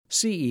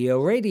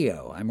CEO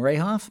Radio. I'm Ray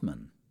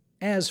Hoffman.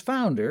 As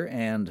founder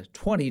and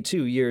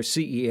 22-year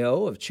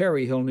CEO of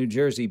Cherry Hill, New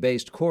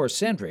Jersey-based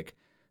CoreCentric,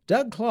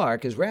 Doug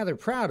Clark is rather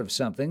proud of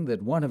something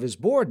that one of his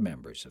board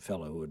members, a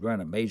fellow who had run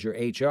a major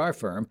HR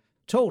firm,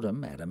 told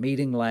him at a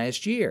meeting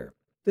last year.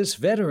 This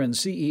veteran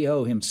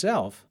CEO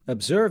himself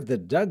observed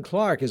that Doug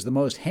Clark is the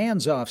most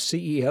hands-off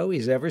CEO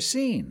he's ever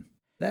seen.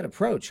 That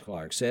approach,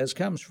 Clark says,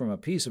 comes from a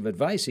piece of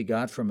advice he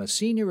got from a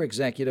senior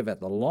executive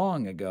at the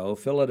long-ago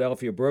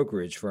Philadelphia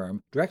brokerage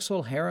firm,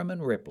 Drexel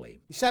Harriman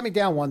Ripley. He sat me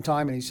down one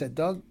time and he said,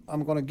 Doug,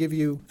 I'm going to give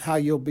you how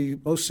you'll be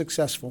most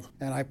successful.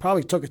 And I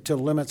probably took it to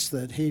limits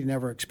that he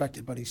never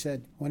expected. But he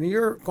said, when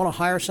you're going to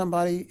hire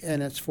somebody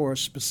and it's for a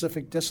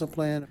specific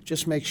discipline,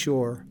 just make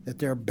sure that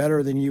they're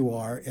better than you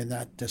are in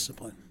that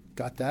discipline.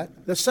 Got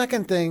that? The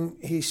second thing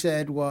he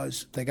said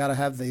was they got to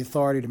have the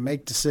authority to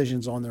make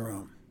decisions on their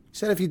own. He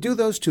said if you do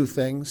those two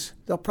things,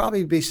 they'll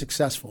probably be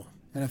successful.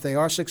 And if they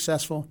are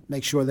successful,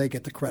 make sure they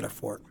get the credit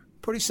for it.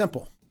 Pretty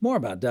simple. More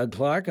about Doug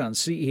Clark on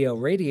CEO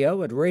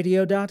Radio at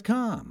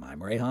radio.com.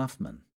 I'm Ray Hoffman.